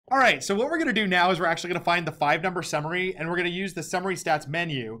All right, so what we're gonna do now is we're actually gonna find the 5-number summary, and we're gonna use the summary stats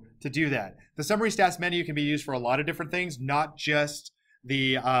menu to do that. The summary stats menu can be used for a lot of different things, not just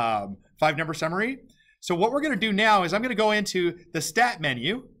the 5-number summary. So what we're gonna do now is I'm gonna go into the stat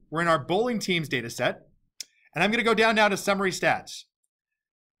menu. We're in our bowling teams data set, and I'm gonna go down now to summary stats.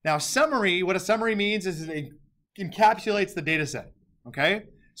 Now summary, what a summary means is it encapsulates the data set, okay?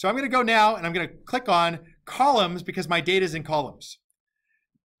 So I'm gonna go now and I'm gonna click on columns because my data is in columns.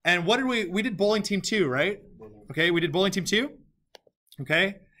 And what did we did bowling team 2, right? Okay, we did bowling team 2,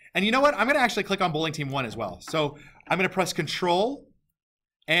 okay? And you know what? I'm gonna actually click on bowling team 1 as well. So I'm gonna press Control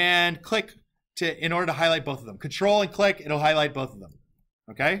and click in order to highlight both of them. Control and click, it'll highlight both of them,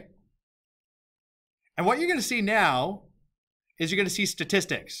 okay? And what you're gonna see now is you're gonna see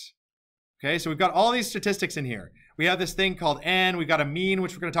statistics, okay? So we've got all these statistics in here. We have this thing called N, we've got a mean,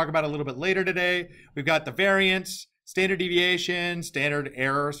 which we're gonna talk about a little bit later today. We've got the variance, standard deviation, standard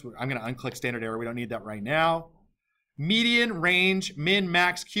error. So I'm gonna unclick standard error, we don't need that right now. Median, range, min,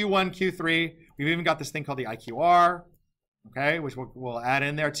 max, Q1, Q3. We've even got this thing called the IQR, okay, which we'll add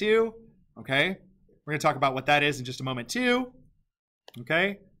in there too, okay? We're gonna talk about what that is in just a moment too,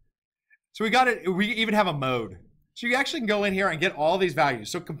 okay? So we got it, we even have a mode. So you actually can go in here and get all these values.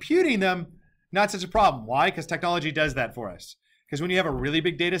 So computing them, not such a problem. Why? Because technology does that for us. Because when you have a really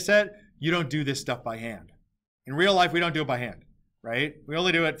big data set, you don't do this stuff by hand. In real life, we don't do it by hand, right? We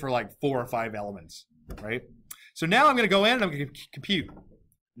only do it for like 4 or 5 elements, right? So now I'm gonna go in and I'm gonna compute.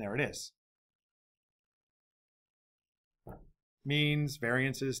 There it is. Means,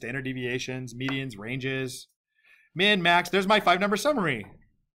 variances, standard deviations, medians, ranges, min, max. There's my 5-number summary,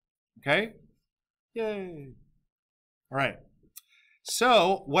 okay? Yay. All right.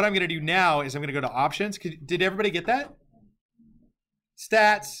 So what I'm gonna do now is I'm gonna go to options. Did everybody get that?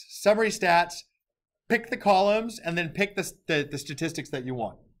 Stats, summary stats, pick the columns, and then pick the statistics that you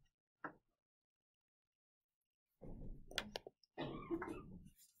want.